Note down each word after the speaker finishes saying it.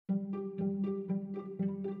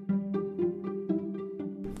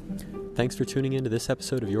Thanks for tuning in to this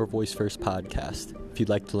episode of Your Voice First podcast. If you'd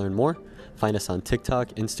like to learn more, find us on TikTok,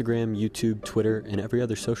 Instagram, YouTube, Twitter, and every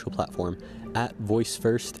other social platform at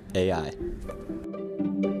VoiceFirstAI.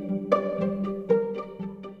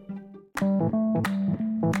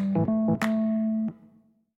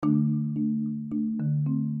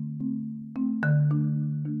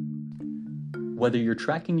 Whether you're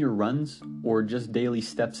tracking your runs or just daily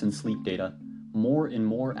steps and sleep data, more and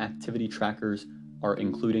more activity trackers are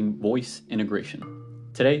including voice integration.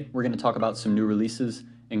 Today, we're going to talk about some new releases,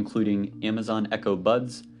 including Amazon Echo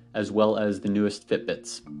Buds, as well as the newest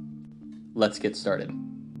Fitbits. Let's get started.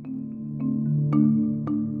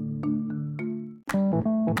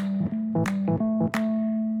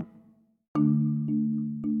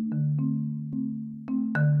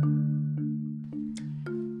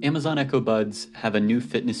 Amazon Echo Buds have a new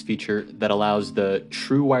fitness feature that allows the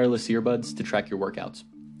true wireless earbuds to track your workouts.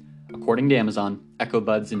 According to Amazon, Echo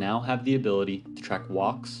Buds now have the ability to track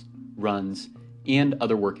walks, runs, and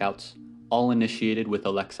other workouts, all initiated with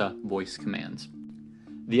Alexa voice commands.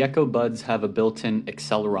 The Echo Buds have a built-in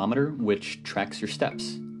accelerometer which tracks your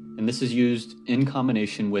steps, and this is used in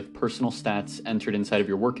combination with personal stats entered inside of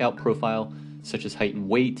your workout profile, such as height and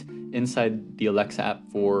weight, inside the Alexa app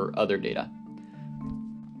for other data.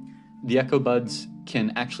 The Echo Buds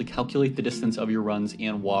can actually calculate the distance of your runs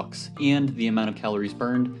and walks and the amount of calories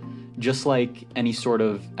burned, just like any sort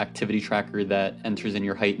of activity tracker that enters in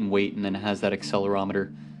your height and weight and then has that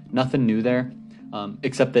accelerometer. Nothing new there,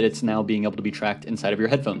 except that it's now being able to be tracked inside of your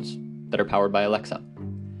headphones that are powered by Alexa.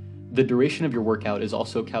 The duration of your workout is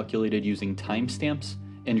also calculated using timestamps,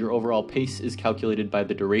 and your overall pace is calculated by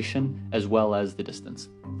the duration as well as the distance.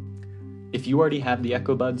 If you already have the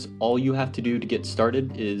Echo Buds, all you have to do to get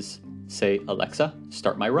started is say, Alexa,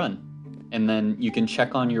 start my run. And then you can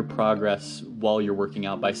check on your progress while you're working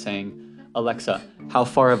out by saying, Alexa, how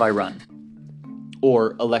far have I run?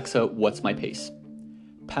 Or Alexa, what's my pace?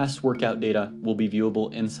 Past workout data will be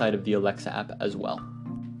viewable inside of the Alexa app as well.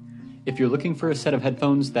 If you're looking for a set of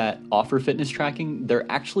headphones that offer fitness tracking, they're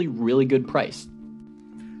actually really good priced.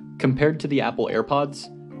 Compared to the Apple AirPods,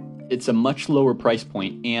 it's a much lower price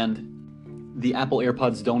point, and the Apple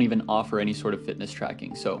AirPods don't even offer any sort of fitness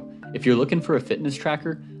tracking. So if you're looking for a fitness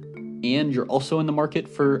tracker and you're also in the market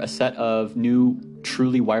for a set of new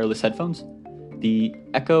truly wireless headphones, the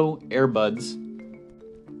Echo Buds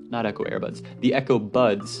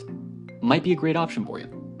might be a great option for you.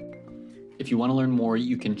 If you want to learn more,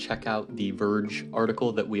 you can check out the Verge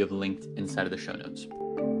article that we have linked inside of the show notes.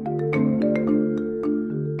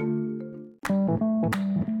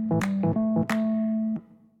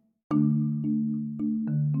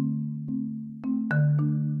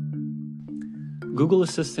 Google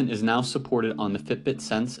Assistant is now supported on the Fitbit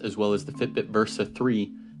Sense as well as the Fitbit Versa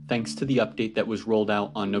 3, thanks to the update that was rolled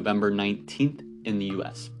out on November 19th in the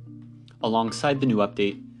US. Alongside the new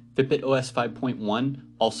update, Fitbit OS 5.1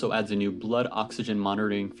 also adds a new blood oxygen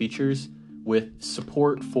monitoring features with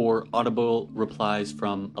support for audible replies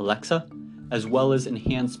from Alexa, as well as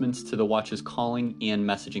enhancements to the watch's calling and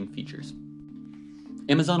messaging features.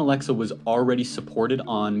 Amazon Alexa was already supported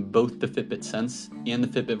on both the Fitbit Sense and the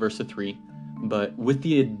Fitbit Versa 3, but with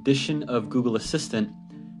the addition of Google Assistant,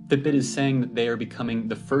 Fitbit is saying that they are becoming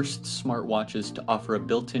the first smartwatches to offer a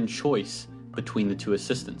built-in choice between the two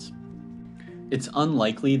assistants. It's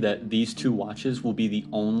unlikely that these two watches will be the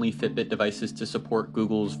only Fitbit devices to support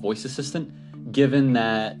Google's voice assistant, given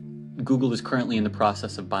that Google is currently in the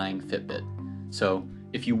process of buying Fitbit. So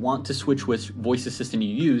if you want to switch which voice assistant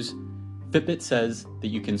you use, Fitbit says that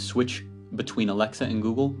you can switch between Alexa and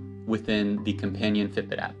Google within the companion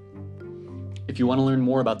Fitbit app. If you want to learn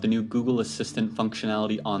more about the new Google Assistant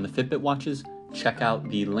functionality on the Fitbit watches, check out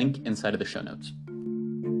the link inside of the show notes.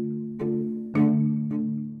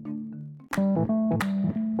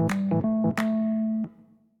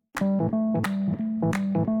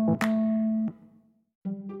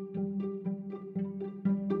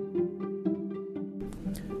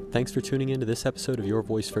 Thanks for tuning in to this episode of Your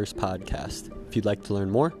Voice First podcast. If you'd like to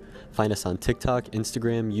learn more, find us on TikTok,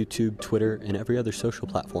 Instagram, YouTube, Twitter, and every other social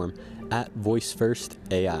platform at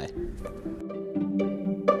VoiceFirstAI.